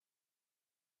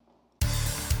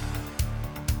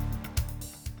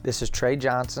This is Trey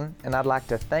Johnson, and I'd like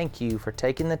to thank you for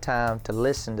taking the time to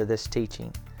listen to this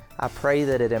teaching. I pray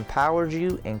that it empowers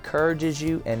you, encourages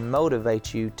you, and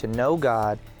motivates you to know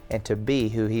God and to be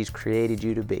who He's created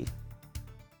you to be.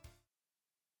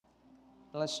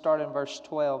 Let's start in verse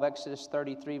 12, Exodus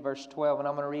 33, verse 12, and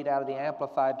I'm going to read out of the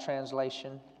Amplified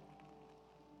Translation.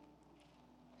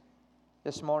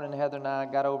 This morning, Heather and I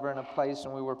got over in a place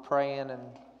and we were praying, and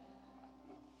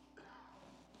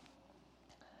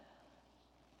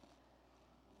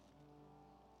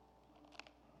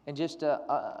just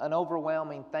an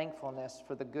overwhelming thankfulness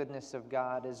for the goodness of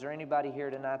God. Is there anybody here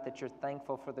tonight that you're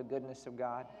thankful for the goodness of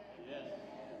God? Yes.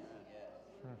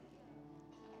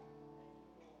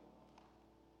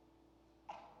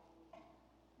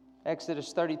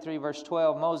 Exodus 33, verse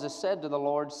 12, Moses said to the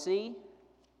Lord, "See,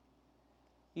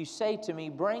 you say to me,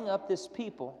 bring up this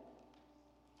people,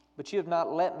 but you have not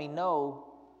let me know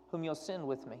whom you'll send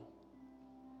with me.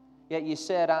 Yet you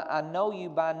said, I know you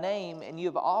by name, and you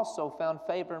have also found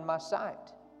favor in my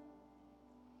sight.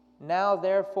 Now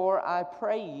therefore I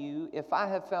pray you, if I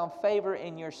have found favor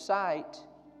in your sight,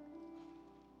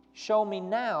 show me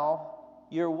now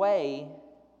your way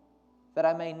that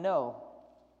I may know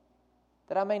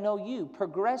you,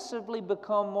 progressively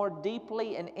become more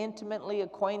deeply and intimately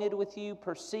acquainted with you,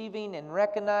 perceiving and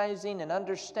recognizing and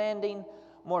understanding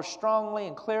more strongly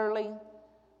and clearly,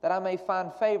 that I may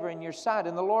find favor in your sight.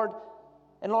 And Lord,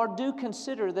 do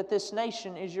consider that this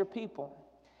nation is your people."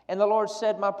 And the Lord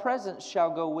said, "My presence shall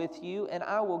go with you, and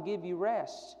I will give you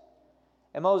rest."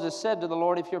 And Moses said to the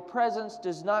Lord, "If your presence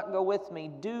does not go with me,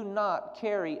 do not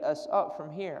carry us up from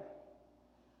here.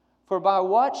 For by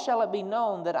what shall it be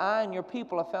known that I and your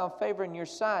people have found favor in your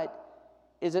sight?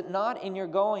 Is it not in your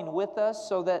going with us,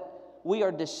 so that we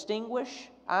are distinguished,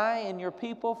 I and your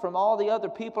people, from all the other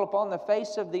people upon the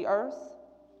face of the earth?"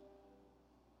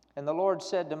 And the Lord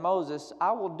said to Moses,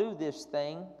 "I will do this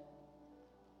thing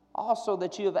also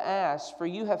that you have asked, for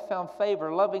you have found favor,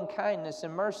 loving kindness,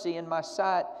 and mercy in my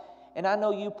sight, and I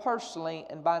know you personally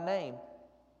and by name."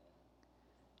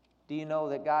 Do you know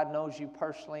that God knows you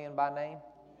personally and by name?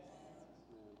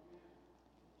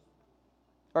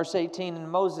 Verse 18,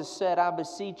 and Moses said, "I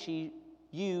beseech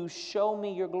you, show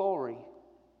me your glory."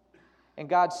 And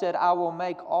God said, "I will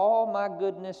make all my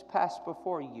goodness pass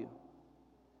before you,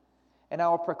 and I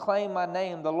will proclaim my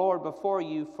name, the Lord, before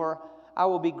you, for I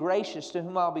will be gracious to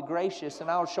whom I will be gracious,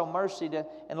 and I will show mercy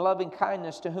and loving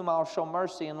kindness to whom I will show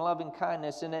mercy and loving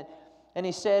kindness." And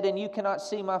he said, "And you cannot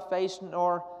see my face,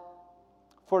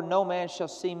 for no man shall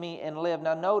see me and live."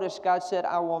 Now notice, God said,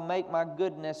 "I will make my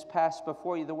goodness pass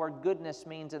before you." The word goodness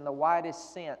means, in the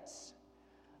widest sense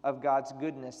of God's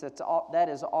goodness, that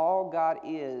is all God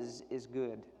is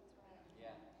good. Yeah.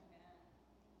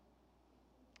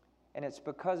 And it's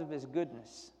because of His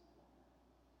goodness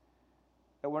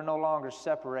that we're no longer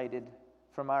separated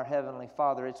from our Heavenly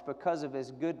Father. It's because of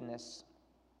His goodness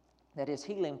that His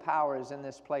healing power is in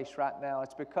this place right now.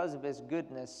 It's because of His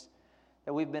goodness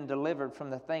that we've been delivered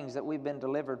from the things that we've been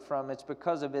delivered from. It's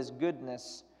because of His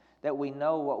goodness that we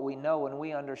know what we know and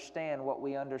we understand what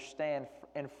we understand.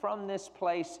 And from this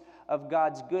place of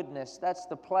God's goodness, that's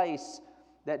the place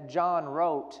that John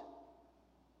wrote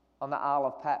on the Isle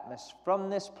of Patmos. From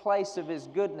this place of His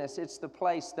goodness, it's the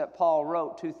place that Paul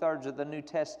wrote 2/3 of the New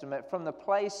Testament. From the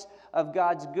place of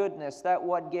God's goodness, that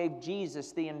what gave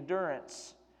Jesus the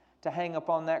endurance to hang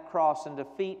upon that cross and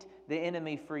defeat the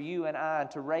enemy for you and I,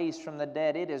 and to raise from the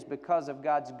dead. It is because of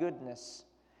God's goodness.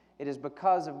 It is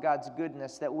because of God's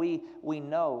goodness that we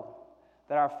know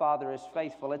that our Father is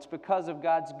faithful. It's because of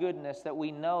God's goodness that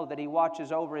we know that He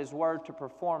watches over His word to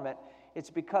perform it. It's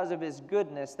because of His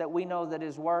goodness that we know that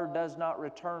His word does not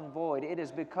return void. It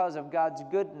is because of God's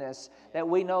goodness that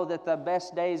we know that the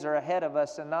best days are ahead of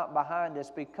us and not behind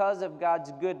us. Because of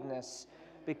God's goodness,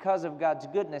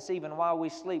 even while we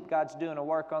sleep, God's doing a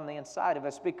work on the inside of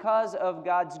us. Because of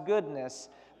God's goodness,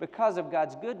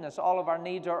 all of our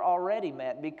needs are already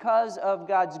met. Because of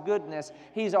God's goodness,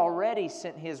 He's already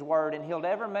sent His word and healed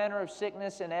every manner of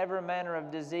sickness and every manner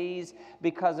of disease.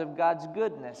 Because of God's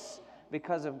goodness.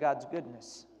 Because of God's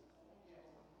goodness.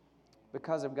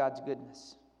 Because of God's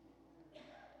goodness.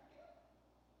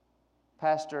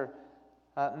 Pastor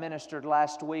ministered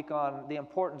last week on the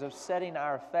importance of setting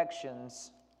our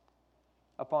affections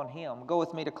upon Him. Go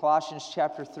with me to Colossians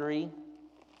chapter 3.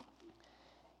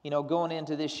 Going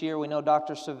into this year, we know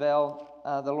Dr. Savelle,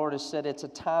 the Lord has said it's a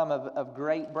time of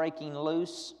great breaking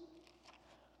loose.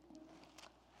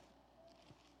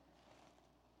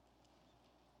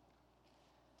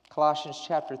 Colossians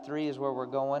chapter 3 is where we're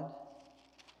going.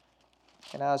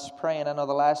 And I was praying, I know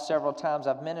the last several times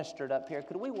I've ministered up here.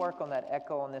 Could we work on that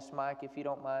echo on this mic, if you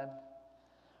don't mind?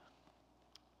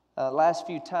 Last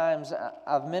few times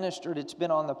I've ministered, it's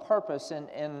been on the purpose,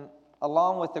 and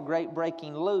along with the great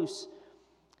breaking loose,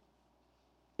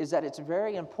 is that it's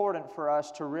very important for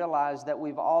us to realize that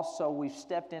we've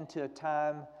stepped into a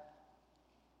time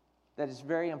that it's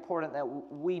very important that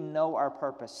we know our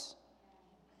purpose.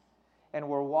 And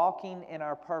we're walking in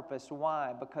our purpose.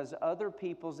 Why? Because other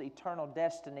people's eternal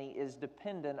destiny is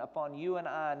dependent upon you and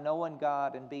I knowing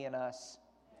God and being us.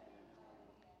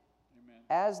 Amen.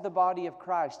 As the body of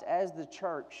Christ, as the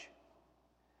church,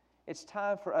 it's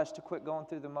time for us to quit going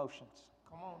through the motions.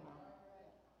 Come on now.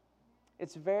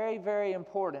 It's very, very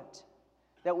important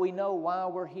that we know why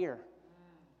we're here.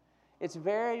 It's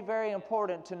very, very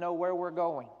important to know where we're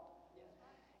going.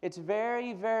 It's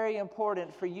very, very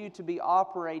important for you to be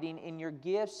operating in your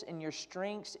gifts, in your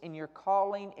strengths, in your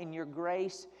calling, in your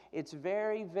grace. It's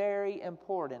very, very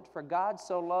important. For God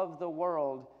so loved the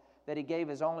world that He gave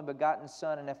His only begotten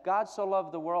Son. And if God so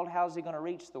loved the world, how's He going to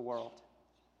reach the world?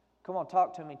 Come on,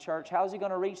 talk to me, church. How's He going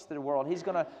to reach the world? He's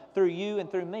going to, through you and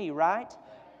through me, right?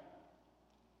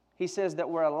 He says that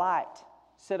we're a light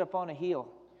set up on a hill.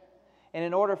 And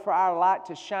in order for our light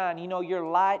to shine, you know, your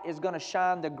light is going to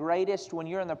shine the greatest when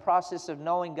you're in the process of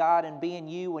knowing God and being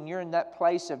you, when you're in that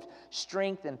place of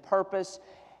strength and purpose.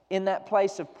 In that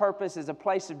place of purpose is a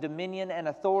place of dominion and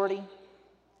authority.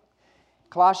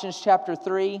 Colossians chapter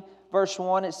 3, verse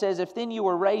 1, it says, "If then you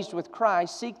were raised with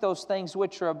Christ, seek those things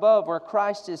which are above, where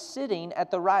Christ is sitting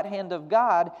at the right hand of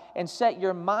God, and set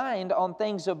your mind on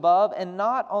things above and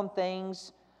not on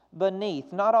things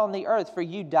beneath," not on the earth, "for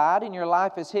you died and your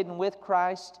life is hidden with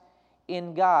Christ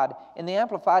in God." In the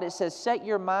Amplified it says, "Set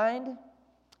your mind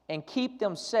and keep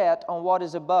them set on what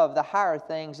is above, the higher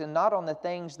things, and not on the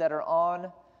things that are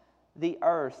on the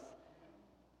earth."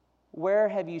 Where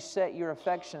have you set your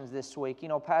affections this week? You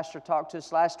know, Pastor talked to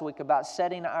us last week about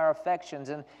setting our affections,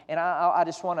 and I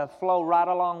just want to flow right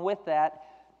along with that.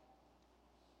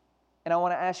 And I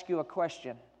want to ask you a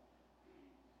question.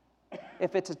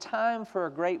 If it's a time for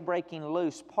a great breaking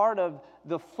loose, part of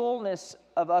the fullness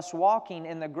of us walking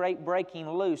in the great breaking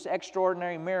loose,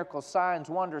 extraordinary miracles, signs,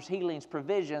 wonders, healings,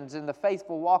 provisions, and the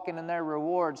faithful walking in their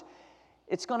rewards,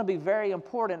 it's going to be very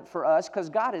important for us because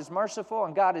God is merciful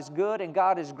and God is good and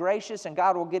God is gracious and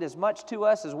God will get as much to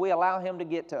us as we allow Him to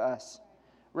get to us.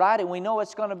 Right? And we know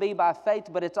it's going to be by faith,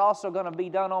 but it's also going to be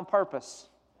done on purpose.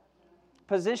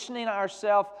 Positioning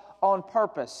ourselves on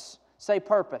purpose. Say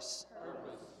purpose.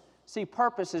 See,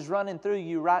 purpose is running through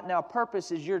you right now.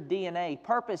 Purpose is your DNA.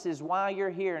 Purpose is why you're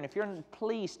here. And if you're,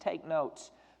 please take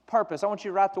notes. Purpose. I want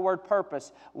you to write the word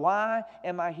purpose. Why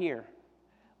am I here?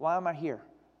 Why am I here?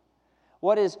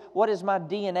 What is my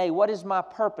DNA? What is my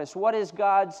purpose? What is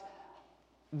God's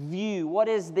view? What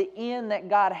is the end that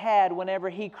God had whenever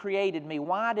He created me?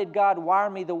 Why did God wire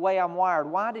me the way I'm wired?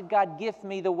 Why did God gift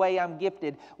me the way I'm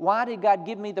gifted? Why did God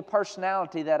give me the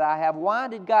personality that I have? Why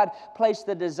did God place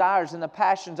the desires and the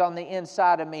passions on the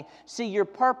inside of me? See, your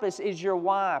purpose is your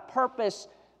why. Purpose,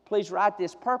 please write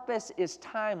this, purpose is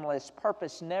timeless.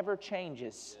 Purpose never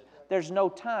changes. There's no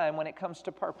time when it comes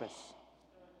to purpose.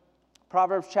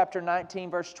 Proverbs chapter 19,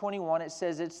 verse 21, it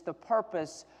says it's the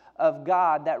purpose of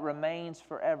God that remains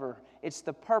forever. It's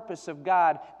the purpose of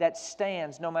God that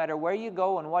stands no matter where you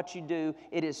go and what you do.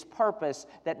 It is purpose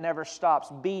that never stops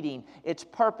beating. It's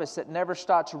purpose that never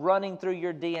stops running through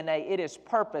your DNA. It is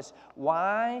purpose.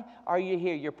 Why are you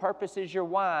here? Your purpose is your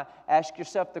why. Ask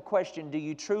yourself the question, do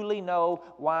you truly know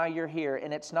why you're here?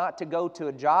 And it's not to go to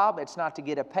a job. It's not to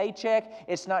get a paycheck.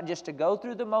 It's not just to go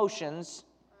through the motions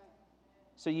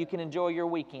so you can enjoy your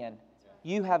weekend.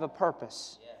 You have a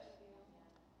purpose.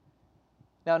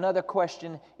 Now, another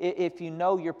question, if you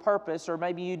know your purpose, or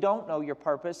maybe you don't know your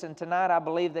purpose, and tonight I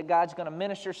believe that God's going to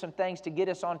minister some things to get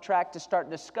us on track to start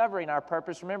discovering our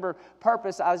purpose. Remember,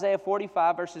 purpose, Isaiah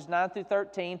 45, verses 9 through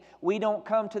 13, we don't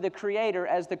come to the Creator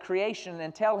as the creation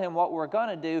and tell Him what we're going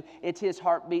to do. It's His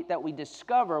heartbeat that we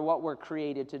discover what we're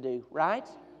created to do, right?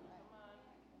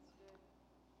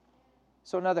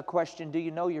 So another question, do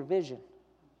you know your vision?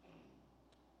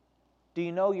 Do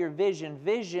you know your vision?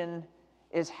 Vision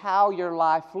is how your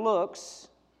life looks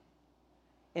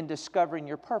in discovering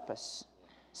your purpose.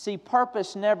 See,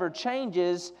 purpose never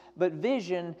changes, but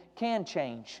vision can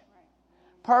change.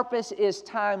 Purpose is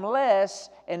timeless,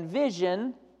 and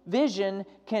vision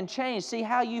can change. See,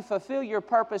 how you fulfill your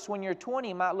purpose when you're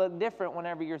 20 might look different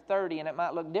whenever you're 30, and it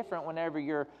might look different whenever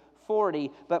you're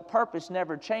 40, but purpose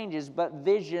never changes, but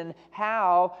vision,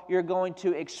 how you're going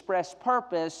to express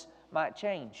purpose, might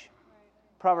change.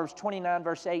 Proverbs 29,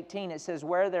 verse 18, it says,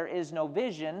 where there is no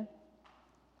vision,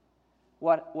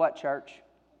 what church?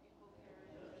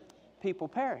 People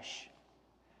perish.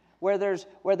 Where there's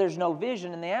no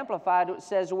vision. In the Amplified, it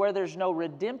says, where there's no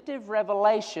redemptive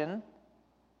revelation,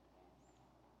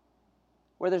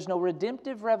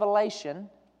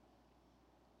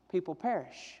 people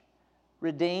perish.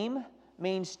 Redeem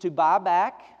means to buy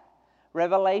back.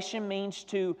 Revelation means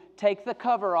to take the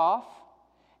cover off.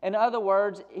 In other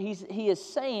words, he is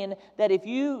saying that if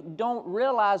you don't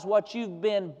realize what you've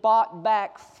been bought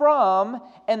back from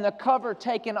and the cover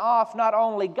taken off, not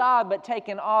only God, but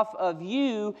taken off of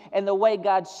you and the way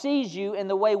God sees you and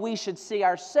the way we should see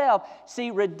ourselves.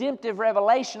 See, redemptive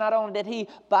revelation, not only did He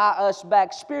buy us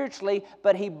back spiritually,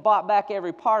 but He bought back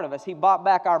every part of us. He bought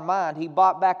back our mind. He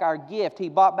bought back our gift. He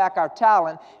bought back our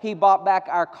talent. He bought back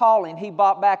our calling. He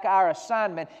bought back our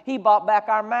assignment. He bought back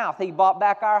our mouth. He bought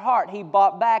back our heart. He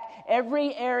bought back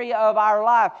every area of our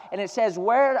life. And it says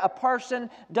where a person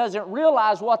doesn't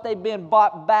realize what they've been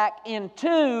bought back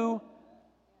into,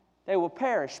 they will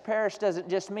perish. Perish doesn't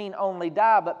just mean only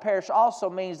die, but perish also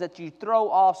means that you throw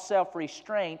off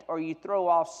self-restraint or you throw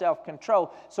off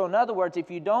self-control. So in other words,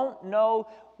 if you don't know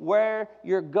where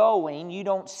you're going, you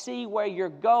don't see where you're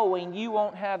going, you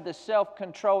won't have the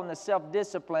self-control and the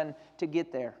self-discipline to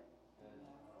get there.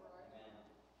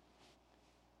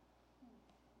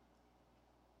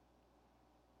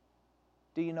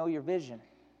 Do you know your vision?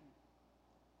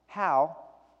 How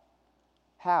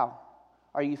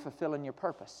are you fulfilling your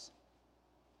purpose?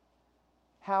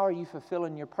 How are you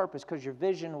fulfilling your purpose? Because your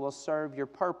vision will serve your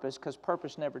purpose, because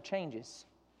purpose never changes.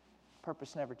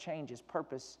 Purpose never changes.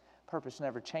 Purpose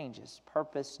never changes.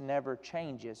 Purpose never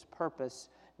changes. Purpose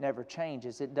never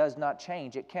changes. It does not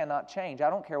change. It cannot change. I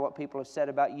don't care what people have said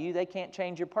about you. They can't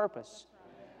change your purpose.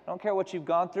 I don't care what you've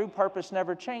gone through. Purpose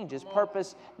never changes.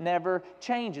 Purpose never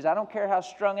changes. I don't care how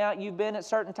strung out you've been at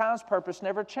certain times. Purpose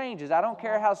never changes. I don't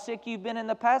care how sick you've been in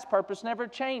the past. Purpose never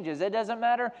changes. It doesn't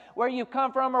matter where you've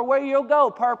come from or where you'll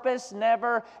go. Purpose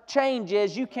never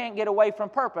changes. You can't get away from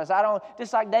purpose.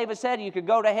 Just like David said, you could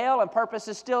go to hell and purpose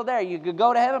is still there. You could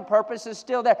go to heaven, purpose is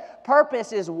still there.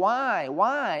 Purpose is why.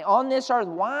 Why? On this earth,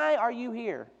 why are you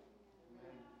here?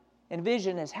 And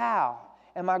vision is how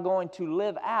am I going to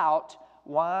live out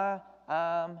why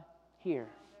I'm here.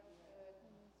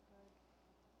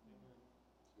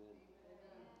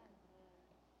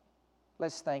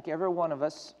 Let's thank every one of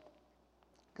us,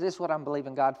 because this is what I'm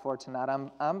believing God for tonight.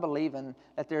 I'm believing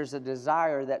that there's a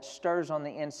desire that stirs on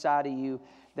the inside of you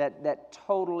that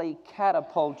totally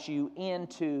catapults you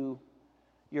into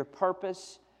your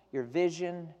purpose, your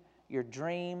vision, your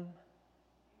dream.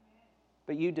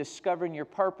 But you discovering your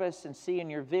purpose and seeing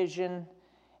your vision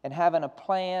and having a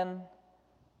plan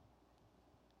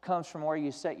comes from where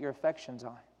you set your affections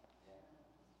on.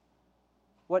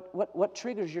 What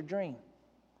triggers your dream?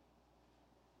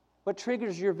 What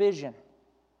triggers your vision?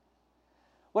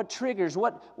 What triggers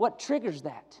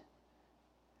that?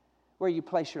 Where you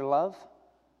place your love?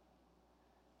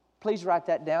 Please write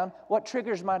that down. What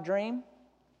triggers my dream?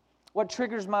 What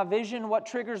triggers my vision? What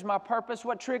triggers my purpose?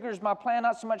 What triggers my plan?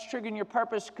 Not so much triggering your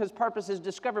purpose, because purpose is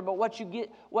discovered, but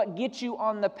what gets you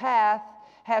on the path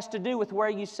has to do with where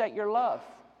you set your love.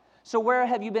 So where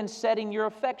have you been setting your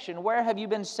affection? Where have you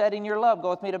been setting your love?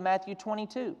 Go with me to Matthew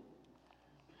 22.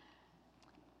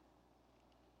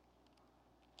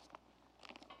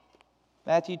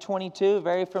 Matthew 22,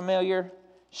 very familiar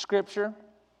scripture.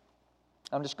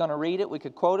 I'm just going to read it. We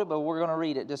could quote it, but we're going to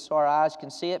read it just so our eyes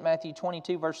can see it. Matthew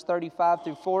 22, verse 35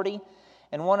 through 40.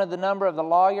 And one of the number of the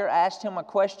lawyer asked him a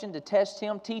question to test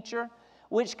him. Teacher,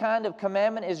 which kind of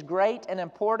commandment is great and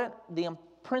important? The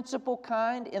principal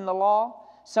kind in the law?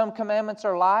 Some commandments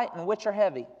are light, and which are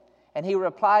heavy? And he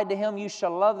replied to him, you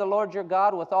shall love the Lord your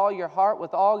God with all your heart,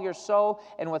 with all your soul,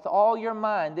 and with all your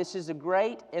mind. This is a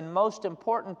great and most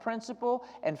important principle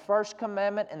and first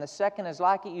commandment, and the second is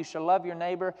like it. You shall love your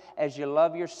neighbor as you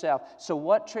love yourself. So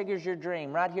what triggers your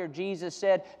dream? Right here, Jesus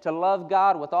said to love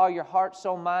God with all your heart,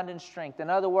 soul, mind, and strength. In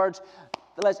other words,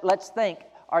 let's think.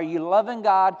 Are you loving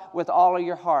God with all of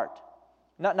your heart?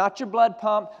 Not your blood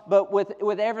pump, but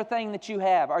with everything that you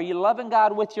have. Are you loving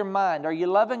God with your mind? Are you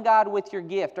loving God with your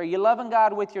gift? Are you loving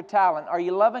God with your talent? Are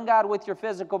you loving God with your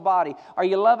physical body? Are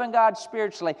you loving God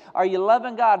spiritually? Are you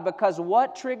loving God? Because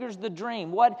what triggers the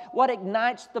dream? What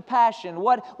ignites the passion?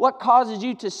 What causes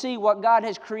you to see what God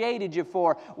has created you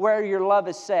for? Where your love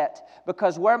is set.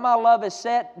 Because where my love is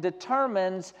set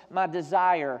determines my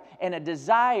desire. And a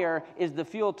desire is the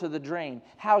fuel to the dream.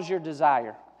 How's your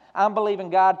desire? I'm believing,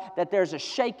 God, that there's a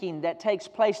shaking that takes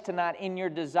place tonight in your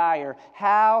desire.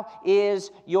 How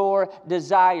is your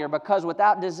desire? Because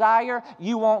without desire,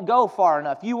 you won't go far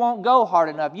enough. You won't go hard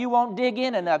enough. You won't dig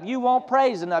in enough. You won't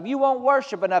praise enough. You won't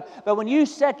worship enough. But when you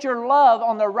set your love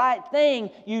on the right thing,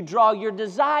 you draw your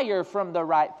desire from the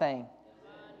right thing.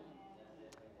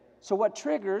 So what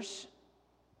triggers?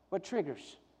 What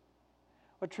triggers?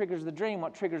 What triggers the dream?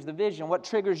 What triggers the vision? What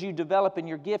triggers you developing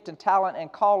your gift and talent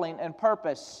and calling and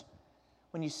purpose?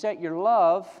 When you set your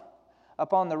love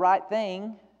upon the right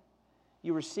thing,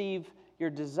 you receive your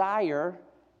desire,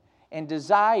 and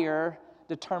desire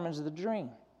determines the dream.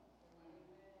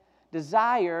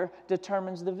 Desire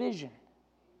determines the vision.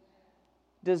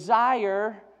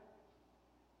 Desire,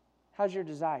 how's your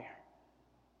desire?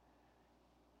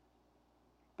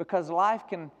 Because life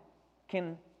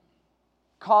can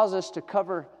cause us to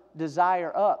cover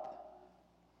desire up.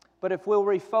 But if we'll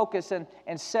refocus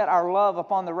and set our love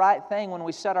upon the right thing, when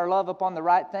we set our love upon the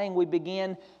right thing, we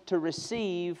begin to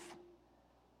receive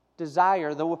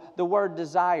desire. The word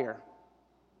desire.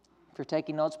 If you're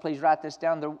taking notes, please write this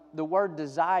down. The word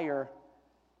desire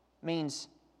means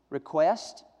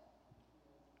request.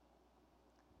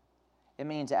 It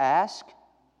means ask.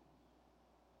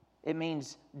 It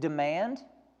means demand.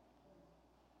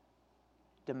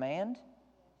 Demand.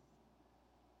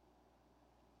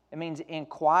 It means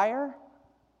inquire,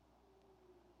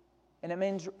 and it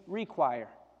means require.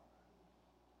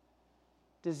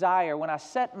 Desire. When I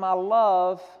set my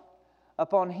love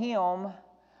upon Him,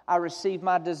 I receive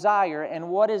my desire. And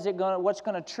what's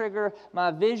going to trigger my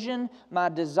vision? My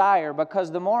desire.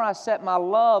 Because the more I set my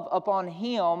love upon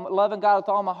Him, loving God with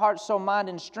all my heart, soul, mind,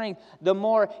 and strength, the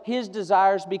more His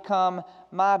desires become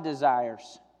my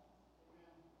desires.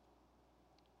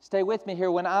 Stay with me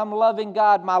here. When I'm loving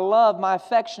God, my love, my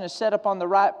affection is set up on the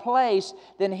right place,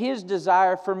 then His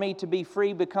desire for me to be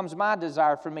free becomes my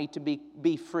desire for me to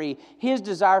be free. His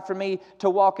desire for me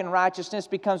to walk in righteousness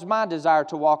becomes my desire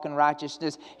to walk in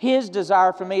righteousness. His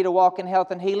desire for me to walk in health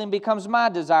and healing becomes my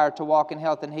desire to walk in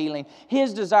health and healing.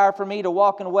 His desire for me to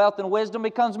walk in wealth and wisdom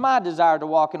becomes my desire to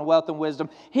walk in wealth and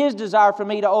wisdom. His desire for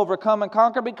me to overcome and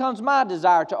conquer becomes my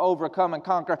desire to overcome and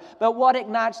conquer. But what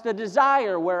ignites the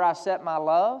desire? Where I set my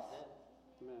love.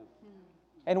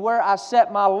 And where I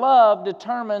set my love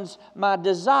determines my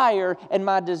desire, and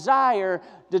my desire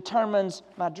determines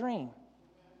my dream.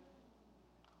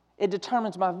 It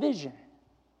determines my vision.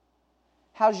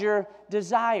 How's your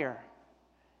desire?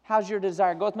 How's your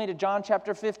desire? Go with me to John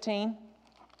chapter 15.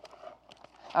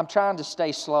 I'm trying to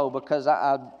stay slow because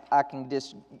I can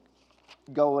just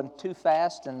go too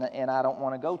fast, and I don't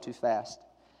want to go too fast.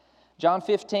 John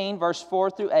 15, verse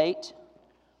 4 through 8.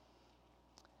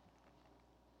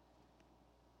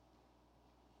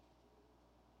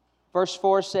 Verse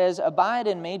 4 says, abide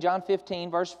in me, John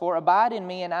 15, verse 4, abide in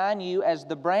me and I in you, as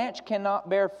the branch cannot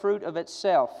bear fruit of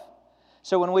itself.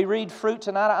 So when we read fruit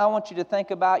tonight, I want you to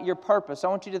think about your purpose. I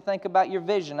want you to think about your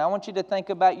vision. I want you to think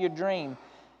about your dream.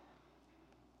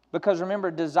 Because remember,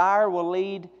 desire will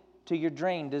lead to your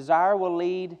dream. Desire will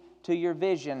lead to your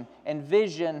vision. And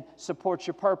vision supports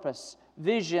your purpose.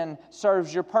 Vision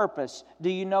serves your purpose. Do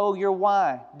you know your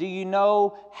why? Do you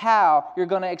know how you're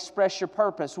going to express your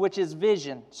purpose, which is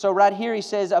vision? So right here he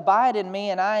says, abide in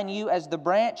me and I in you, as the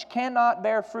branch cannot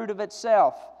bear fruit of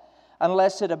itself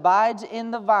unless it abides in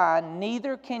the vine,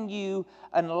 neither can you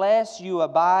unless you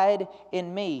abide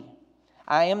in me.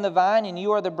 I am the vine and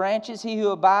you are the branches. He who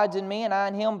abides in me and I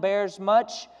in him bears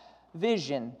much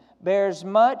vision, bears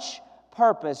much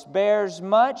purpose, bears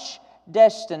much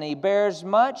destiny, bears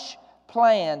much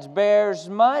plans, bears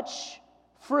much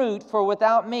fruit, for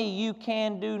without me you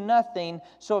can do nothing.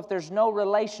 So if there's no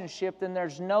relationship, then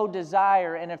there's no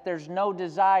desire, and if there's no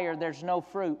desire, there's no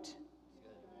fruit.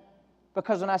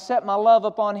 Because when I set my love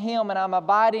upon Him and I'm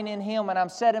abiding in Him and I'm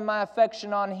setting my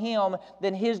affection on Him,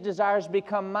 then His desires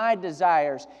become my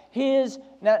desires.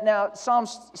 Now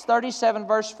Psalms 37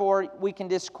 verse 4, we can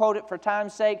just quote it for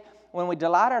time's sake. When we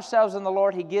delight ourselves in the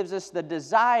Lord, He gives us the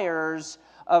desires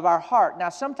of our heart. Now,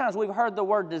 sometimes we've heard the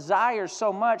word desire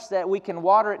so much that we can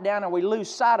water it down and we lose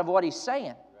sight of what He's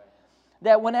saying.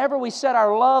 That whenever we set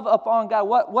our love upon God,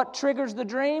 what triggers the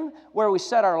dream? Where we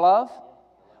set our love.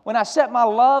 When I set my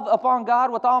love upon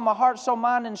God with all my heart, soul,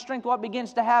 mind, and strength, what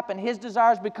begins to happen? His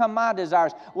desires become my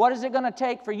desires. What is it going to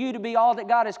take for you to be all that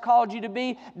God has called you to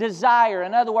be? Desire.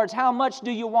 In other words, how much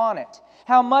do you want it?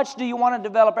 How much do you want to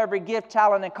develop every gift,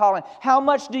 talent, and calling? How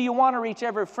much do you want to reach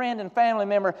every friend and family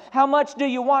member? How much do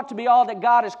you want to be all that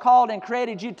God has called and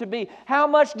created you to be? How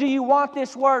much do you want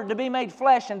this Word to be made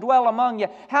flesh and dwell among you?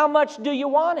 How much do you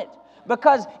want it?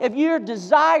 Because if your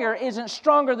desire isn't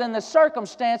stronger than the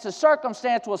circumstance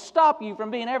will stop you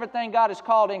from being everything God has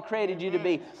called and created you to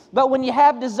be. But when you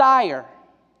have desire,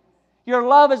 your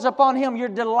love is upon Him. You're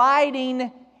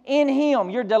delighting in Him.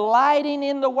 You're delighting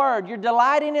in the Word. You're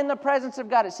delighting in the presence of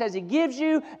God. It says He gives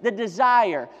you the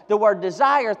desire. The word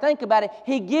desire, think about it.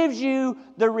 He gives you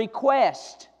the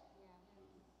request.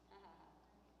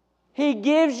 He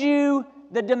gives you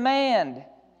the demand.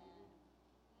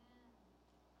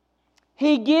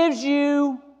 He gives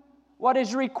you what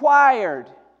is required.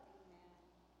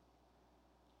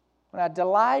 When I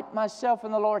delight myself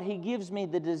in the Lord, He gives me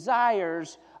the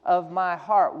desires of my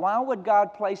heart. Why would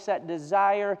God place that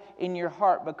desire in your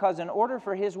heart? Because in order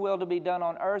for His will to be done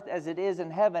on earth as it is in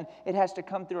heaven, it has to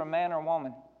come through a man or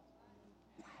woman.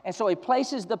 And so He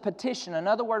places the petition.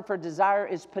 Another word for desire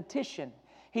is petition.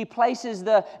 He places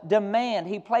the demand.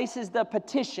 He places the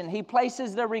petition. He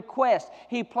places the request.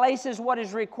 He places what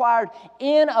is required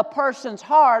in a person's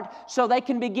heart so they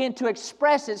can begin to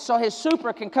express it, so His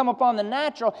super can come upon the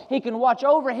natural. He can watch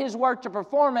over His work to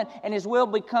perform it, and His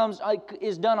will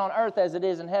is done on earth as it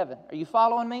is in heaven. Are you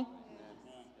following me?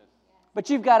 But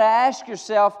you've got to ask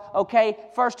yourself, okay,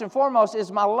 first and foremost,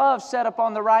 is my love set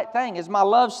upon the right thing? Is my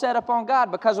love set upon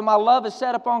God? Because when my love is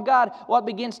set upon God, what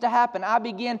begins to happen? I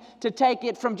begin to take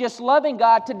it from just loving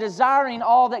God to desiring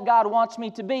all that God wants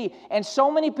me to be. And so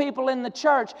many people in the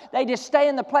church, they just stay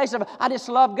in the place of, I just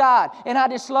love God, and I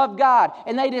just love God,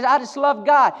 and I just love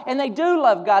God, and they do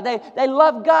love God. They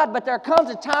love God, but there comes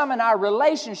a time in our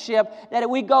relationship that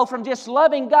we go from just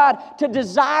loving God to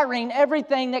desiring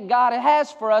everything that God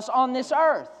has for us on this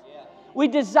earth. We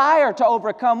desire to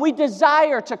overcome. We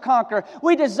desire to conquer.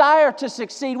 We desire to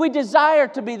succeed. We desire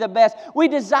to be the best. We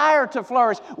desire to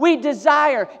flourish. We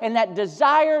desire, and that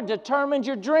desire determines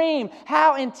your dream.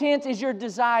 How intense is your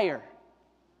desire?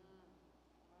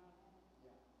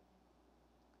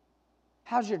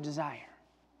 How's your desire?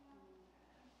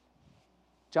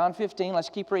 John 15, let's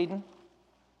keep reading.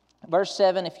 Verse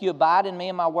 7, if you abide in me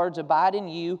and my words abide in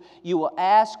you, you will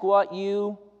ask what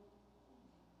you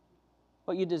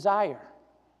desire,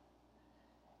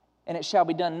 and it shall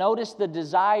be done. Notice the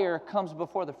desire comes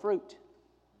before the fruit.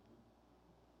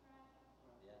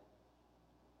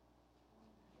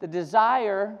 The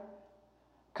desire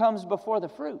comes before the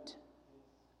fruit.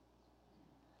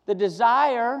 The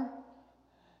desire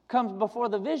comes before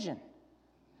the vision.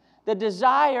 The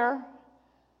desire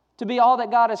to be all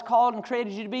that God has called and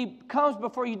created you to be comes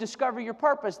before you discover your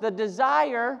purpose. The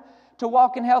desire to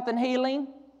walk in health and healing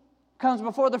comes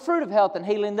before the fruit of health and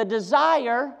healing. The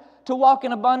desire to walk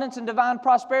in abundance and divine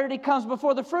prosperity comes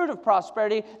before the fruit of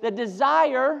prosperity. The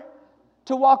desire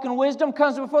to walk in wisdom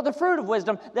comes before the fruit of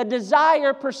wisdom. The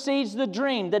desire precedes the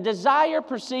dream. The desire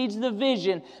precedes the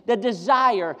vision. The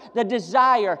desire.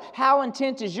 How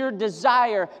intense is your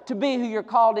desire to be who you're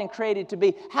called and created to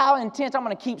be? How intense? I'm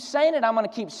going to keep saying it. I'm going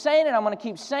to keep saying it. I'm going to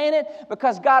keep saying it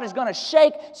because God is going to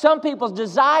shake some people's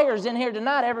desires in here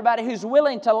tonight. Everybody who's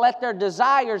willing to let their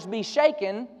desires be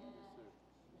shaken,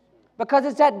 because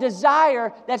it's that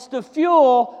desire that's the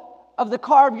fuel of the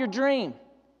car of your dream.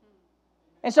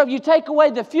 And so if you take away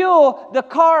the fuel, the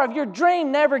car of your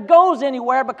dream never goes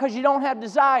anywhere because you don't have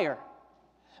desire.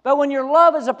 But when your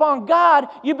love is upon God,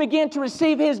 you begin to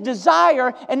receive His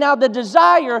desire, and now the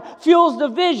desire fuels the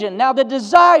vision. Now the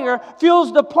desire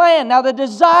fuels the plan. Now the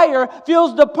desire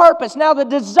fuels the purpose. Now the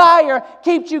desire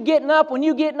keeps you getting up when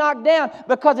you get knocked down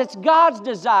because it's God's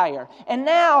desire. And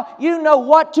now you know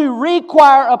what to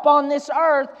require upon this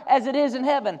earth as it is in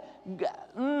heaven.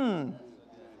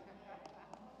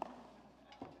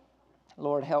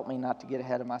 Lord, help me not to get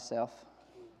ahead of myself.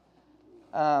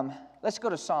 Let's go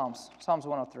to Psalms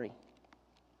 103.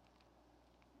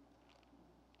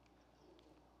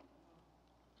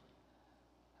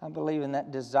 I believe in that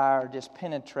desire just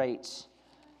penetrates,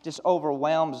 just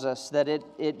overwhelms us, that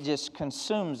it just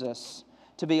consumes us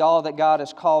to be all that God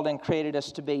has called and created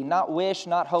us to be. Not wish,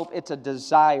 not hope, it's a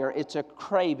desire, it's a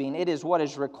craving, it is what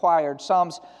is required.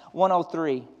 Psalms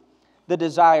 103. The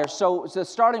desire. So the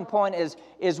starting point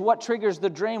is what triggers the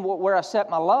dream, where I set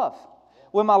my love.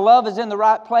 When my love is in the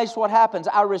right place, what happens?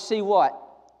 I receive what?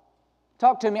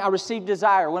 Talk to me. I receive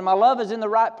desire. When my love is in the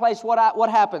right place, what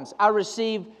happens? I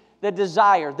receive the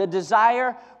desire. The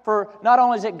desire for, not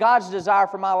only is it God's desire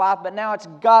for my life, but now it's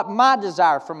my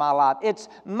desire for my life. It's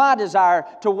my desire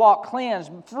to walk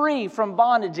cleansed, free from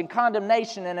bondage and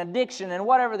condemnation and addiction and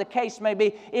whatever the case may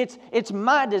be. It's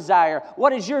my desire.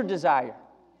 What is your desire?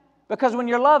 Because when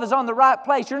your love is on the right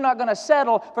place, you're not going to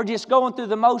settle for just going through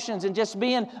the motions and just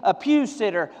being a pew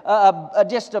sitter,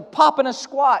 just a pop and a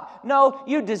squat. No,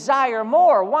 you desire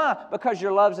more. Why? Because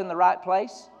your love's in the right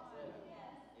place.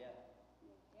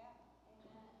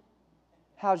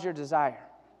 How's your desire?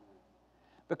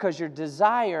 Because your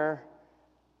desire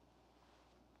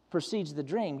precedes the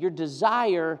dream. Your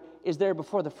desire is there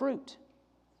before the fruit.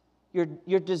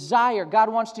 Your desire, God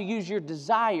wants to use your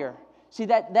desire. See,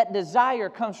 that desire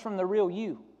comes from the real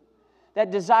you. That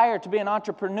desire to be an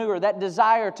entrepreneur, that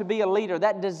desire to be a leader,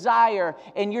 that desire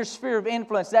in your sphere of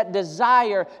influence, that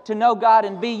desire to know God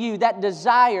and be you, that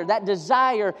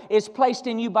desire is placed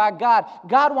in you by God.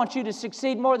 God wants you to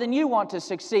succeed more than you want to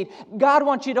succeed. God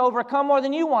wants you to overcome more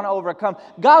than you want to overcome.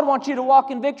 God wants you to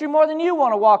walk in victory more than you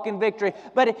want to walk in victory.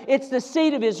 But it's the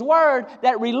seed of His Word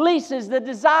that releases the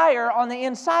desire on the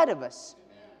inside of us.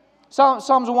 Psalms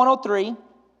 103.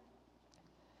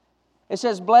 It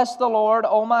says, bless the Lord,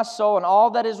 O my soul, and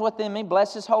all that is within me.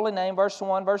 Bless His holy name. Verse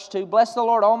 1, verse 2. Bless the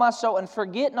Lord, O my soul, and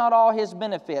forget not all His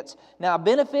benefits. Now,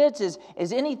 benefits is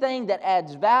anything that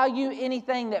adds value,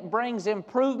 anything that brings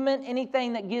improvement,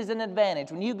 anything that gives an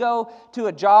advantage. When you go to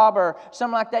a job or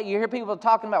something like that, you hear people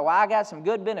talking about, well, I got some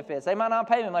good benefits. They might not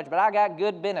pay me much, but I got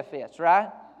good benefits, right?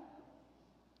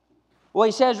 Well,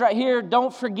 he says right here,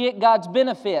 don't forget God's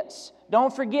benefits.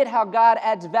 Don't forget how God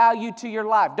adds value to your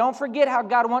life. Don't forget how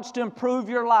God wants to improve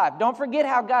your life. Don't forget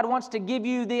how God wants to give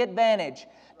you the advantage.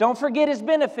 Don't forget His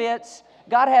benefits.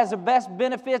 God has the best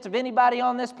benefits of anybody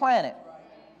on this planet.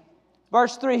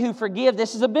 Verse 3, who forgive,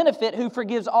 this is a benefit, who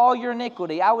forgives all your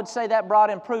iniquity. I would say that brought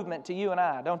improvement to you and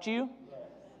I, don't you?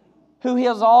 Who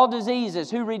heals all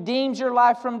diseases, who redeems your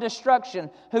life from destruction,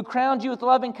 who crowns you with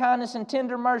loving kindness and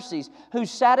tender mercies, who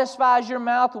satisfies your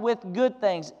mouth with good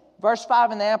things. Verse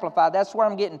 5 in the Amplified, that's where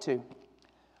I'm getting to.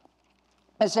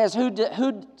 It says,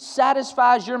 who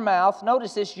satisfies your mouth,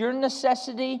 notice this, your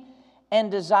necessity and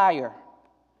desire.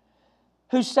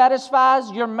 Who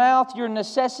satisfies your mouth, your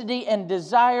necessity and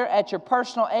desire at your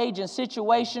personal age and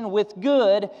situation with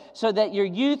good, so that your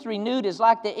youth renewed is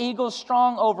like the eagle's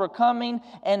strong, overcoming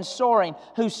and soaring.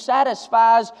 Who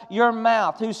satisfies your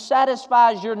mouth, who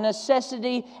satisfies your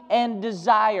necessity and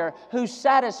desire. Who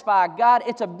satisfy God,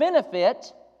 it's a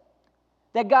benefit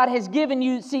that God has given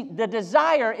you. See, the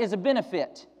desire is a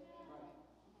benefit.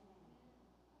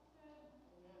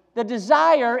 The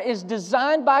desire is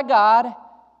designed by God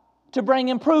to bring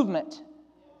improvement.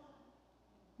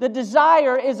 The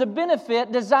desire is a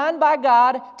benefit designed by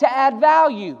God to add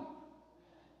value.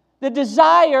 The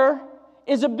desire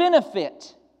is a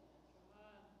benefit.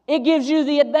 It gives you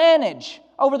the advantage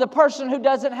over the person who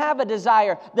doesn't have a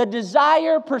desire. The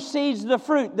desire precedes the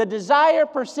fruit. The desire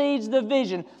precedes the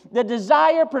vision. The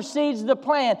desire precedes the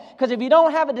plan. Because if you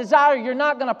don't have a desire, you're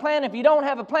not going to plan. If you don't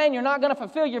have a plan, you're not going to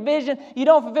fulfill your vision. You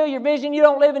don't fulfill your vision, you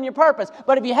don't live in your purpose.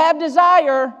 But if you have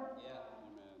desire,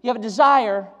 you have a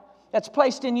desire that's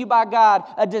placed in you by God.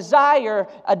 A desire.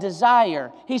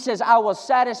 He says, I will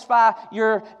satisfy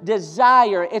your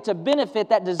desire. It's a benefit.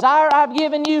 That desire I've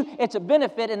given you, it's a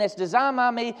benefit, and it's designed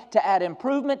by me to add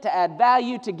improvement, to add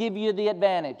value, to give you the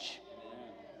advantage.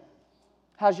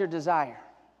 How's your desire?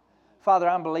 Father,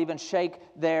 I'm believing, shake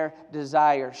their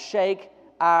desires. Shake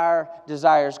our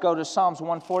desires. Go to Psalms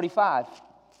 145.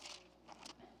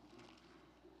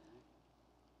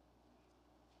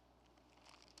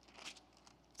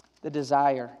 The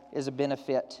desire is a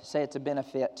benefit. Say it's a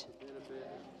benefit.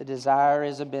 The desire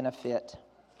is a benefit.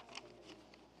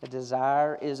 The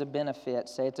desire is a benefit.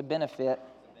 Say it's a benefit.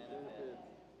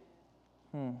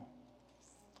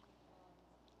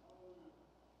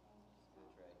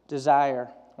 Desire.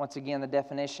 Once again, the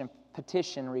definition: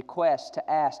 petition, request,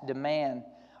 to ask, demand,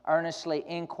 earnestly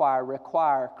inquire,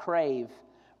 require, crave,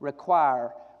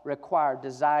 require,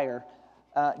 desire.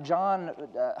 John,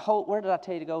 where did I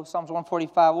tell you to go? Psalms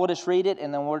 145. We'll just read it,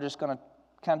 and then we're just going to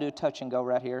kind of do a touch and go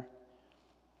right here.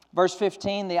 Verse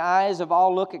 15, the eyes of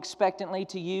all look expectantly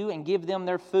to you and give them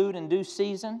their food in due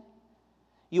season.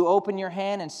 You open your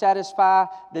hand and satisfy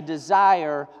the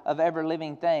desire of every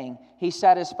living thing. He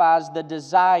satisfies the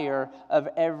desire of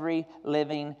every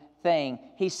living thing.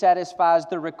 He satisfies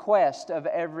the request of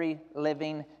every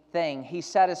living thing. He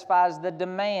satisfies the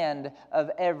demand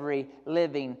of every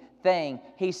living thing.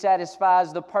 He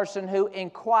satisfies the person who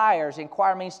inquires.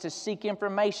 Inquire means to seek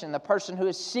information. The person who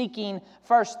is seeking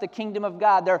first the kingdom of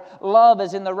God. Their love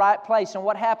is in the right place. And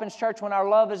what happens, church, when our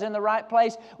love is in the right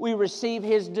place? We receive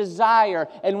His desire.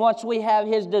 And once we have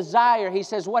His desire, He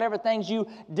says, whatever things you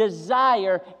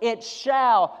desire, it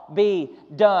shall be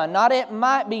done. Not it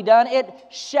might be done, it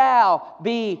shall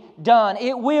be done.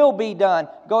 It will be done.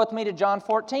 Go with me to John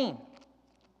 14.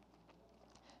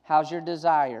 How's your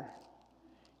desire?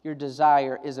 Your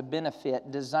desire is a benefit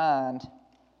designed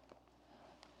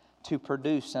to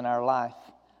produce in our life.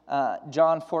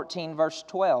 John 14, verse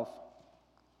 12.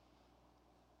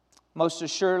 Most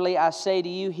assuredly, I say to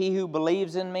you, he who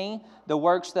believes in me, the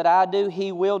works that I do,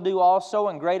 he will do also,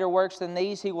 and greater works than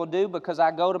these he will do, because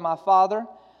I go to my Father.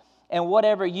 And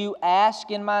whatever you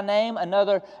ask in my name," in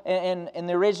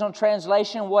the original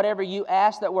translation, whatever you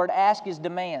ask, that word ask is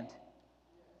demand.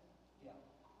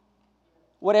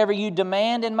 "Whatever you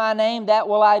demand in my name, that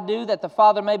will I do, that the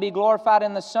Father may be glorified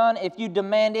in the Son." If you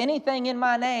demand anything in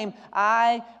my name,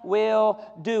 I will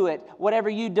do it. Whatever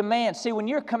you demand. See, when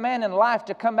you're commanding life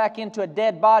to come back into a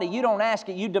dead body, you don't ask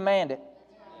it, you demand it.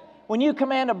 When you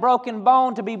command a broken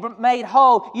bone to be made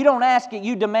whole, you don't ask it,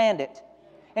 you demand it.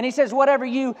 And He says, whatever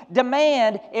you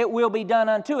demand, it will be done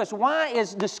unto us. Why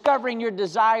is discovering your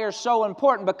desire so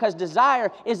important? Because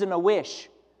desire isn't a wish.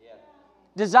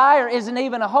 Desire isn't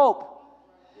even a hope.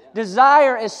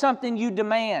 Desire is something you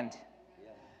demand.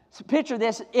 So picture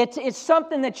this, it's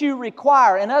something that you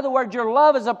require. In other words, your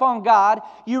love is upon God.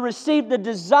 You receive the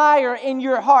desire in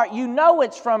your heart. You know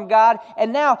it's from God,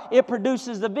 and now it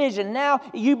produces the vision. Now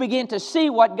you begin to see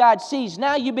what God sees.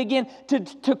 Now you begin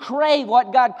to crave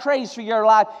what God craves for your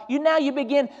life. Now you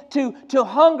begin to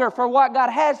hunger for what God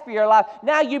has for your life.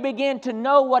 Now you begin to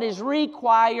know what is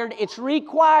required. It's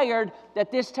required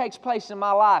that this takes place in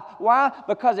my life. Why?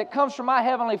 Because it comes from my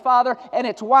Heavenly Father, and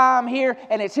it's why I'm here,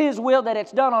 and it's His will that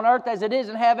it's done on earth as it is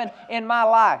in heaven in my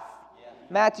life.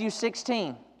 Matthew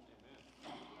 16.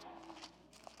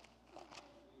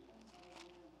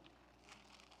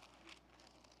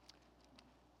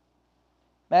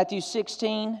 Matthew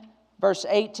 16, verse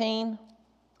 18.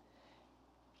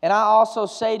 "And I also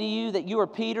say to you that you are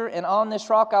Peter, and on this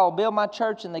rock I will build my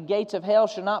church, and the gates of hell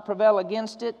shall not prevail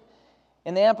against it."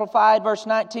 In the Amplified, verse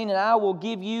 19, "And I will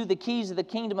give you the keys of the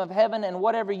kingdom of heaven, and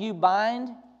whatever you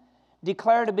bind,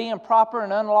 declare to be improper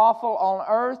and unlawful on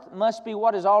earth, must be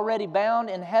what is already bound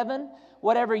in heaven.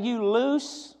 Whatever you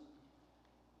loose,"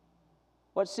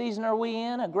 what season are we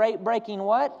in? A great breaking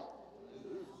what?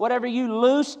 "Whatever you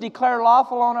loose, declare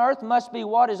lawful on earth, must be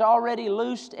what is already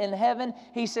loosed in heaven."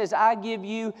 He says, I give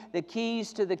you the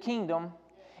keys to the kingdom,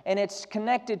 and it's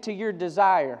connected to your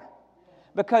desire.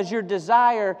 Because your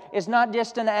desire is not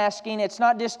just an asking, it's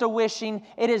not just a wishing,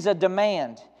 it is a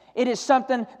demand. It is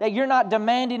something that you're not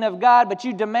demanding of God, but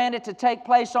you demand it to take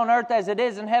place on earth as it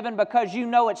is in heaven, because you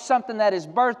know it's something that is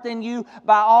birthed in you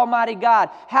by Almighty God.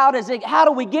 How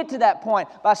do we get to that point?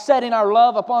 By setting our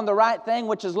love upon the right thing,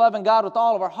 which is loving God with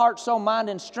all of our heart, soul, mind,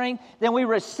 and strength. Then we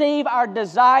receive our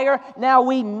desire. Now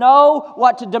we know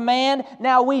what to demand.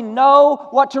 Now we know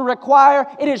what to require.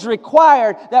 It is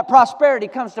required that prosperity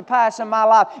comes to pass in my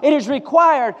life. It is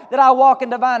required that I walk in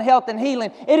divine health and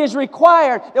healing. It is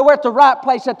required that we're at the right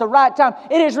place at the right time.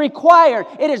 It is required.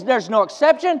 There's no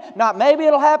exception. Not maybe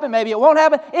it'll happen, maybe it won't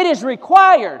happen. It is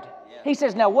required. He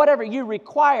says, now whatever you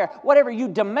require, whatever you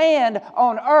demand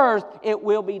on earth, it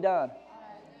will be done.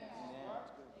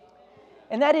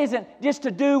 And that isn't just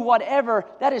to do whatever.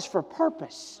 That is for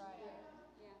purpose.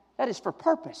 That is for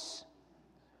purpose.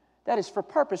 That is for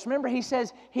purpose. Remember, He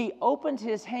says He opens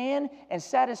His hand and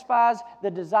satisfies the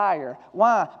desire.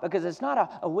 Why? Because it's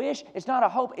not a wish, it's not a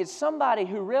hope. It's somebody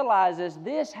who realizes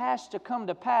this has to come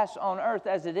to pass on earth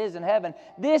as it is in heaven.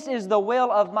 This is the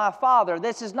will of my Father.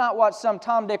 This is not what some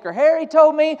Tom, Dick, or Harry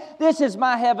told me. This is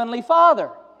my Heavenly Father.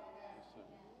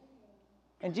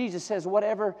 And Jesus says,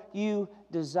 whatever you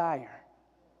desire,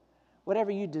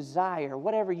 whatever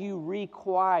you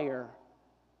require,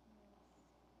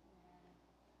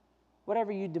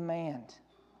 whatever you demand.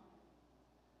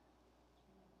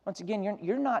 Once again,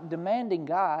 you're not demanding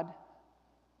God.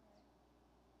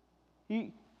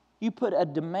 You put a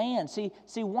demand. See,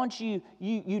 once you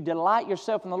delight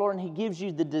yourself in the Lord and He gives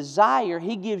you the desire,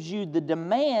 He gives you the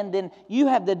demand, then you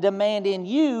have the demand in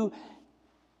you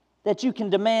that you can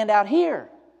demand out here.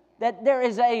 That there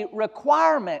is a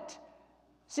requirement.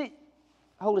 See,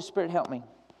 Holy Spirit, help me.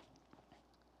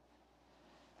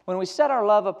 When we set our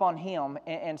love upon Him,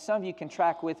 and some of you can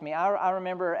track with me, I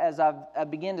remember as I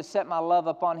began to set my love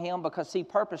upon Him, because, see,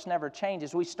 purpose never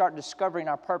changes. We start discovering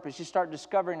our purpose. You start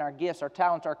discovering our gifts, our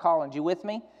talents, our callings. You with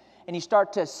me? And you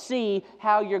start to see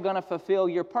how you're going to fulfill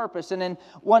your purpose. And in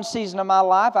one season of my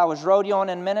life, I was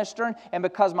rodeoing and ministering, and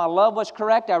because my love was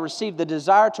correct, I received the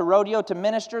desire to rodeo, to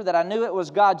minister, that I knew it was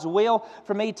God's will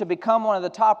for me to become one of the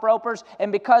top ropers.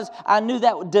 And because I knew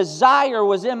that desire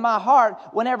was in my heart,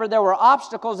 whenever there were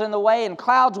obstacles in the way and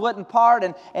clouds wouldn't part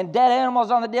and dead animals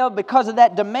on the deal, because of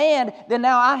that demand, then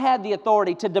now I had the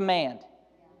authority to demand.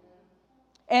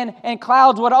 And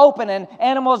clouds would open, and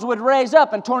animals would raise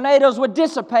up, and tornadoes would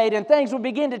dissipate, and things would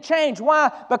begin to change. Why?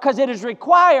 Because it is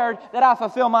required that I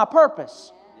fulfill my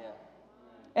purpose.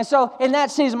 And so in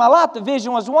that season of my life, the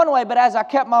vision was one way, but as I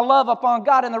kept my love upon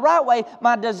God in the right way,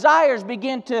 my desires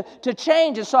began to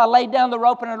change. And so I laid down the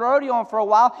rope and the rodeo for a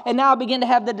while, and now I began to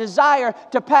have the desire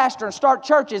to pastor and start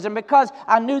churches. And because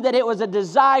I knew that it was a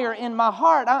desire in my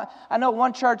heart, I know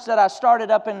one church that I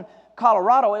started up in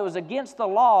Colorado, it was against the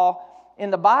law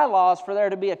in the bylaws for there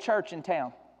to be a church in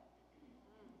town.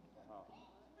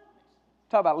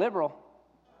 Talk about liberal.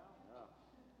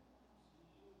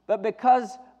 But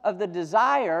because of the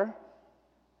desire,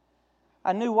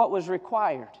 I knew what was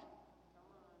required.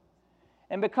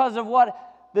 And because of what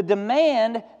the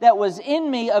demand that was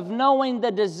in me of knowing the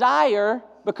desire,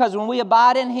 because when we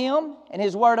abide in Him and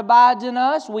His Word abides in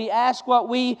us, we ask what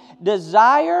we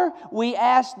desire. We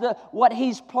ask what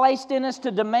He's placed in us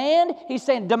to demand. He's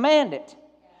saying, demand it,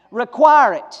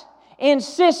 require it,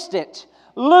 insist it,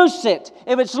 loose it.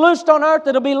 If it's loosed on earth,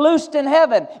 it'll be loosed in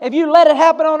heaven. If you let it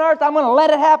happen on earth, I'm going to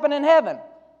let it happen in heaven.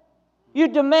 You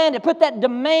demand it. Put that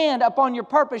demand upon your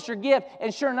purpose, your gift.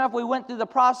 And sure enough, we went through the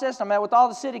process. I met with all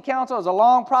the city council. It was a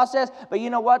long process. But you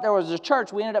know what? There was a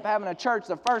church. We ended up having a church,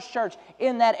 the first church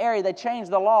in that area. They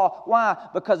changed the law. Why?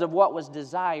 Because of what was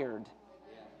desired.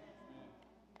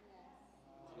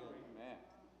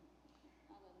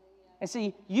 And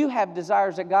see, you have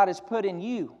desires that God has put in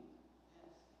you.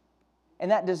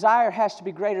 And that desire has to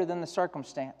be greater than the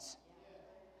circumstance.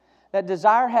 That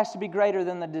desire has to be greater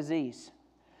than the disease.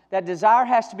 That desire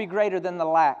has to be greater than the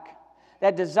lack.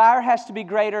 That desire has to be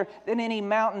greater than any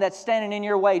mountain that's standing in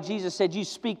your way. Jesus said, you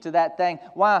speak to that thing.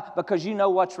 Why? Because you know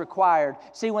what's required.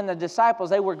 See, when the disciples,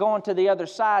 they were going to the other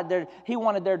side, He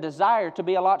wanted their desire to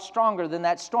be a lot stronger than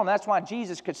that storm. That's why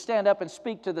Jesus could stand up and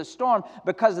speak to the storm,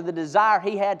 because of the desire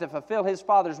He had to fulfill His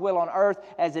Father's will on earth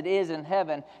as it is in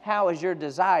heaven. How is your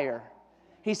desire?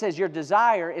 He says your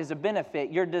desire is a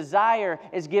benefit. Your desire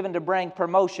is given to bring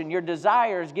promotion. Your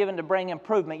desire is given to bring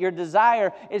improvement. Your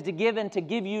desire is given to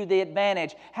give you the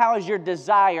advantage. How is your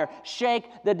desire? Shake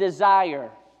the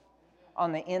desire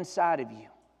on the inside of you.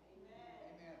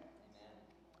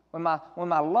 When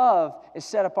my love is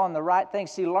set upon the right things,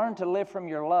 see, learn to live from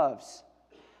your loves.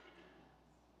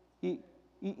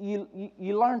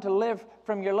 You learn to live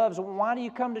from your loves. Why do you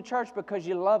come to church? Because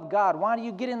you love God. Why do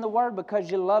you get in the Word?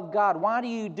 Because you love God. Why do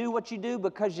you do what you do?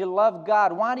 Because you love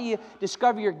God. Why do you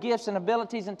discover your gifts and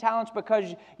abilities and talents?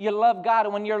 Because you love God.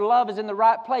 And when your love is in the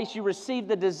right place, you receive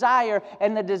the desire,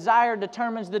 and the desire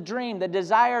determines the dream. The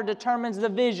desire determines the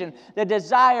vision. The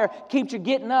desire keeps you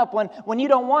getting up when you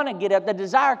don't want to get up. The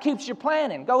desire keeps you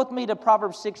planning. Go with me to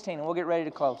Proverbs 16, and we'll get ready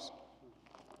to close.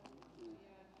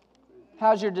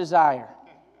 How's your desire?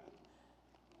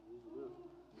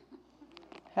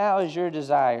 How is your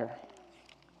desire?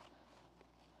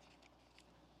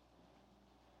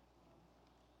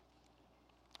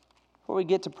 Before we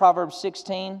get to Proverbs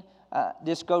 16,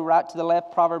 just go right to the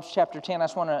left, Proverbs chapter 10. I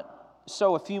just want to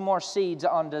sow a few more seeds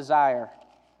on desire.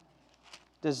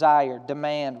 Desire,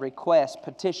 demand, request,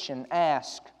 petition,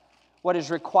 ask. What is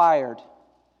required?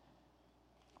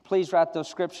 Please write those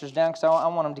scriptures down, because I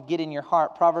want them to get in your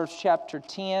heart. Proverbs chapter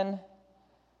 10.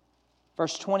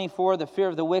 Verse 24, the fear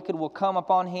of the wicked will come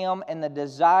upon him, and the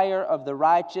desire of the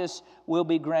righteous will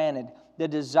be granted. The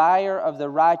desire of the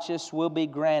righteous will be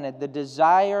granted. The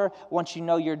desire, once you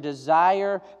know your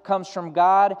desire comes from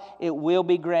God, it will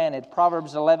be granted.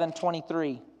 Proverbs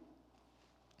 11:23.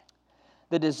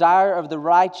 The desire of the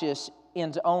righteous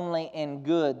ends only in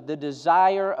good. The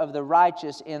desire of the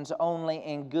righteous ends only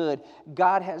in good.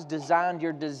 God has designed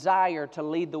your desire to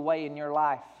lead the way in your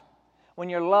life. When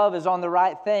your love is on the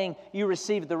right thing, you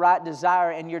receive the right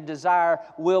desire, and your desire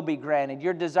will be granted.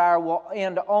 Your desire will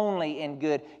end only in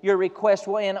good. Your request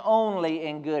will end only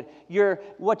in good.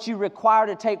 What you require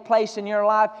to take place in your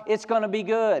life, it's going to be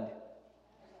good.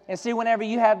 And see, whenever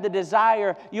you have the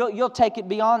desire, you'll take it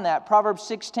beyond that. Proverbs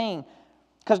 16.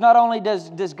 Because not only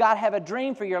does God have a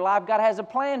dream for your life, God has a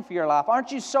plan for your life.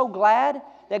 Aren't you so glad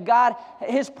that God,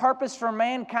 His purpose for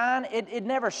mankind, it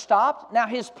never stopped? Now,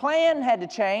 His plan had to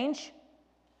change.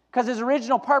 Because His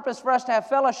original purpose for us to have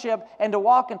fellowship and to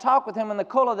walk and talk with Him in the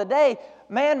cool of the day,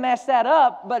 man messed that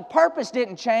up, but purpose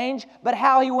didn't change, but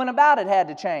how He went about it had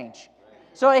to change.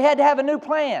 So He had to have a new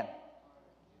plan.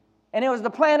 And it was the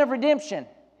plan of redemption.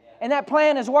 And that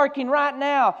plan is working right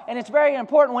now. And it's very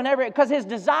important because His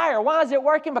desire, why is it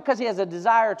working? Because He has a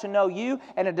desire to know you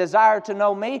and a desire to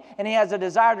know me. And He has a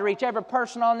desire to reach every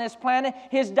person on this planet.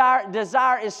 His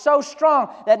desire is so strong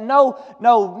that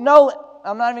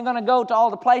I'm not even going to go to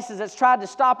all the places that's tried to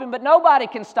stop Him, but nobody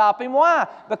can stop Him. Why?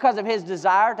 Because of His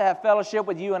desire to have fellowship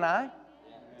with you and I.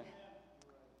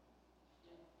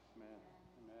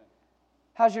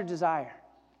 How's your desire?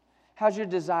 How's your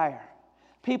desire?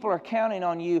 People are counting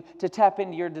on you to tap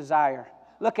into your desire.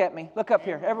 Look at me. Look up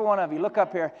here. Every one of you, look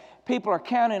up here. People are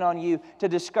counting on you to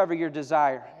discover your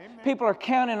desire. People are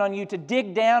counting on you to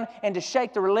dig down and to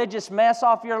shake the religious mess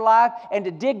off your life and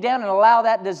to dig down and allow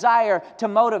that desire to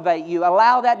motivate you.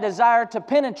 Allow that desire to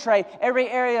penetrate every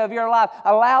area of your life.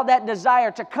 Allow that desire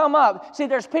to come up. See,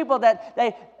 there's people that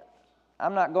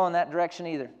I'm not going that direction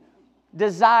either.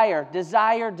 Desire,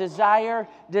 desire, desire,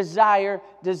 desire,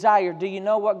 desire. Do you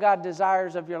know what God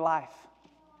desires of your life?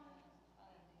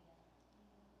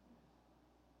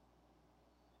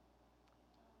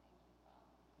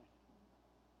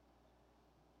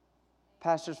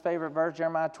 Pastor's favorite verse,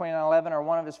 Jeremiah 29:11, or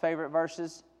one of his favorite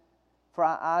verses. For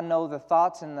I know the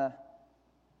thoughts and the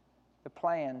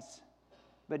plans.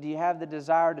 But do you have the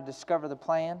desire to discover the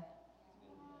plan?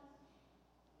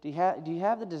 Do you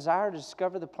have the desire to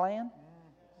discover the plan?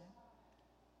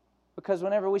 Because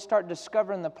whenever we start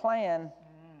discovering the plan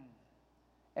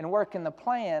and working the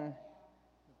plan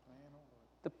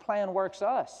works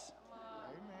us.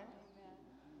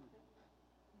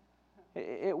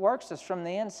 It works us from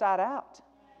the inside out.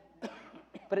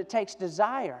 But it takes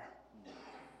desire.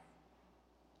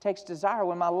 It takes desire.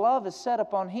 When my love is set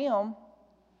upon Him,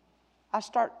 I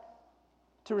start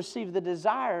to receive the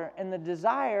desire, and the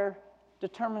desire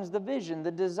determines the vision.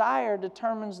 The desire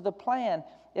determines the plan.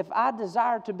 If I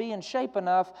desire to be in shape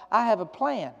enough, I have a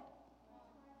plan.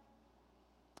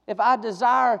 If I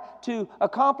desire to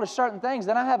accomplish certain things,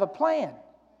 then I have a plan.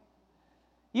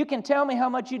 You can tell me how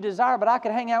much you desire, but I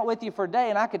could hang out with you for a day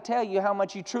and I could tell you how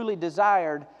much you truly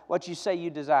desired what you say you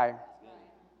desire.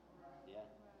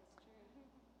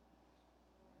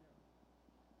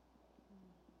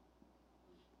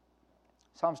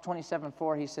 Psalms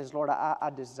 27:4, he says, Lord, I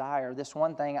desire. This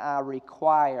one thing I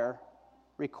require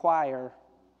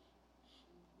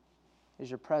is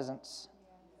your presence.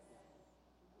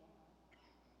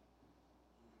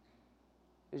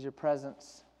 Is your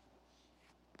presence.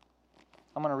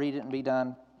 I'm going to read it and be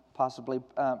done, possibly.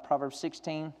 Proverbs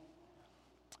 16,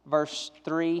 verse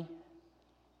 3.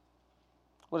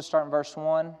 We'll start in verse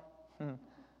 1.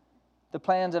 The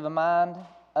plans of the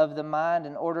mind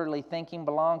and orderly thinking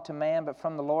belong to man, but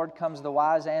from the Lord comes the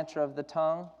wise answer of the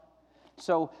tongue.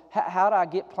 So how do I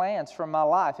get plans for my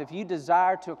life? If you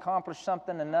desire to accomplish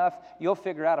something enough, you'll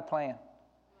figure out a plan.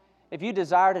 If you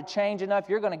desire to change enough,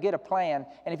 you're going to get a plan.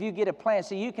 And if you get a plan,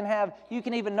 see, you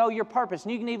can even know your purpose,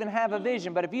 and you can even have a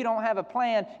vision. But if you don't have a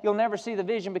plan, you'll never see the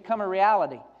vision become a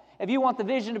reality. If you want the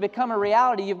vision to become a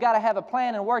reality, you've got to have a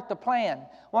plan and work the plan.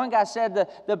 One guy said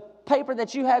the paper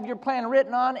that you have your plan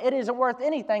written on, it isn't worth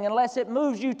anything unless it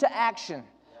moves you to action.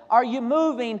 Are you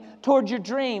moving towards your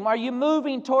dream? Are you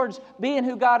moving towards being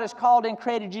who God has called and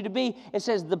created you to be? It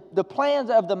says the plans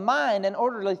of the mind and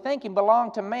orderly thinking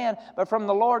belong to man, but from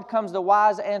the Lord comes the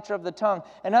wise answer of the tongue.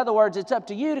 In other words, it's up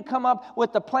to you to come up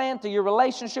with the plan through your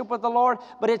relationship with the Lord,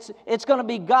 but it's going to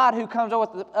be God who comes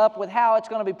up with how it's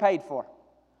going to be paid for.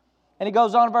 And he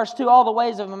goes on, verse 2, all the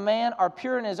ways of a man are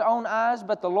pure in his own eyes,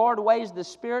 but the Lord weighs the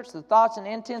spirits, the thoughts and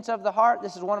intents of the heart.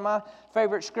 This is one of my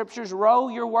favorite scriptures.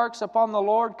 Roll your works upon the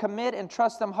Lord, commit and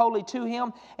trust them wholly to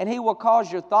Him, and He will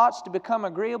cause your thoughts to become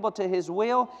agreeable to His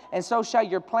will, and so shall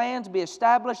your plans be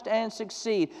established and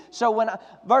succeed. So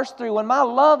verse 3, when my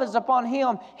love is upon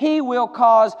Him, He will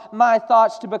cause my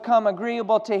thoughts to become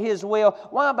agreeable to His will.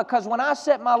 Why? Because when I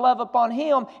set my love upon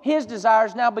Him, His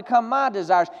desires now become my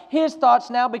desires. His thoughts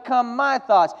now become my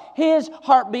thoughts. His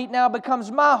heartbeat now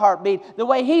becomes my heartbeat. The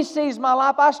way He sees my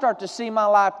life, I start to see my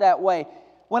life that way.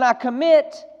 When I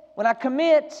commit, when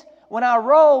I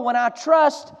roll, when I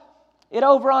trust it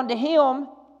over unto Him,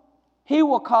 He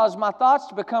will cause my thoughts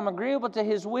to become agreeable to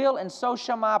His will, and so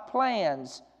shall my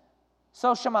plans.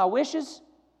 So shall my wishes.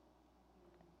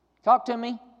 Talk to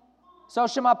me. So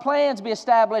shall my plans be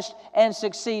established and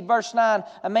succeed. Verse 9,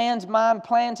 a man's mind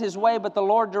plans his way, but the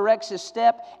Lord directs his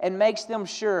step and makes them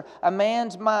sure. A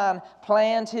man's mind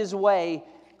plans his way,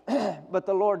 but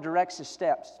the Lord directs his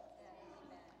steps.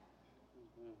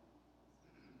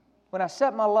 When I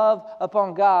set my love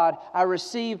upon God, I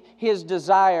receive His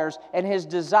desires, and His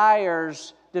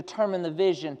desires determine the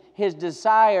vision. His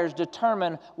desires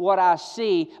determine what I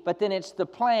see, but then it's the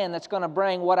plan that's going to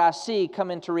bring what I see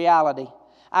come into reality.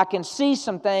 I can see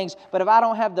some things, but if I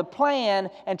don't have the plan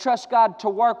and trust God to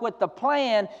work with the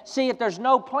plan, see, if there's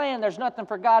no plan, there's nothing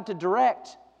for God to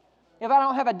direct. If I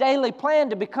don't have a daily plan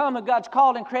to become who God's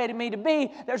called and created me to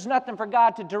be, there's nothing for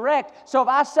God to direct. So if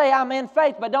I say I'm in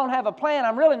faith but don't have a plan,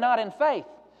 I'm really not in faith.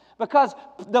 Because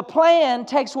the plan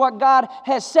takes what God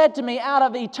has said to me out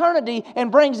of eternity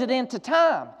and brings it into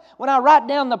time. When I write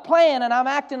down the plan and I'm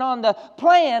acting on the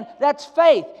plan, that's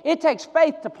faith. It takes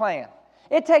faith to plan.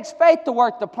 It takes faith to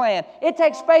work the plan. It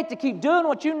takes faith to keep doing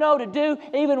what you know to do,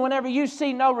 even whenever you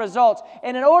see no results.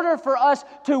 And in order for us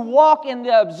to walk in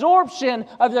the absorption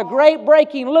of the great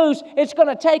breaking loose, it's going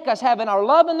to take us having our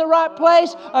love in the right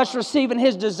place, us receiving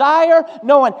His desire,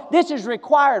 knowing this is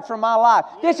required for my life.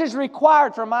 This is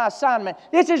required for my assignment.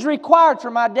 This is required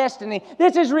for my destiny.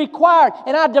 This is required.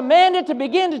 And I demand it to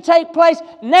begin to take place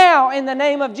now in the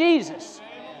name of Jesus.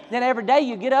 Then every day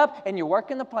you get up and you're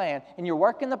working the plan, and you're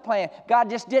working the plan. God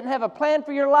just didn't have a plan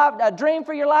for your life, a dream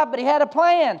for your life, but He had a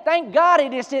plan. Thank God He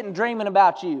just isn't dreaming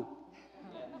about you.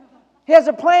 He has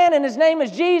a plan, and His name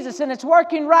is Jesus, and it's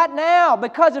working right now.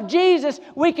 Because of Jesus,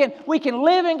 we can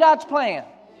live in God's plan.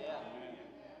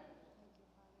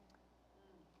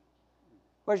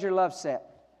 Where's your love set?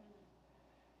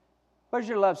 Where's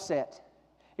your love set?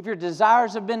 If your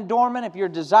desires have been dormant, if your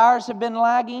desires have been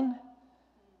lagging,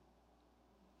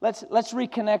 let's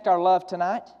reconnect our love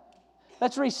tonight.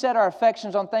 Let's reset our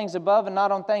affections on things above and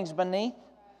not on things beneath.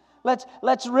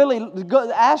 Let's really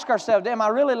ask ourselves, am I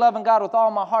really loving God with all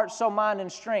my heart, soul, mind,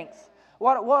 and strength?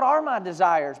 What are my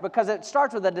desires? Because it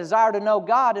starts with a desire to know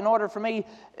God in order for me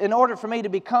to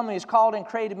become who He's called and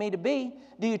created me to be.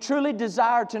 Do you truly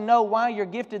desire to know why you're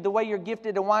gifted the way you're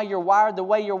gifted and why you're wired the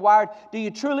way you're wired? Do you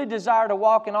truly desire to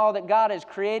walk in all that God has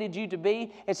created you to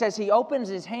be? It says He opens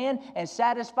His hand and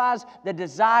satisfies the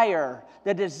desire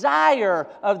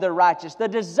of the righteous. The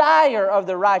desire of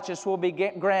the righteous will be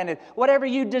granted. Whatever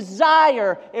you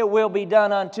desire, it will be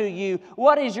done unto you.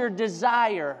 What is your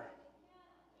desire?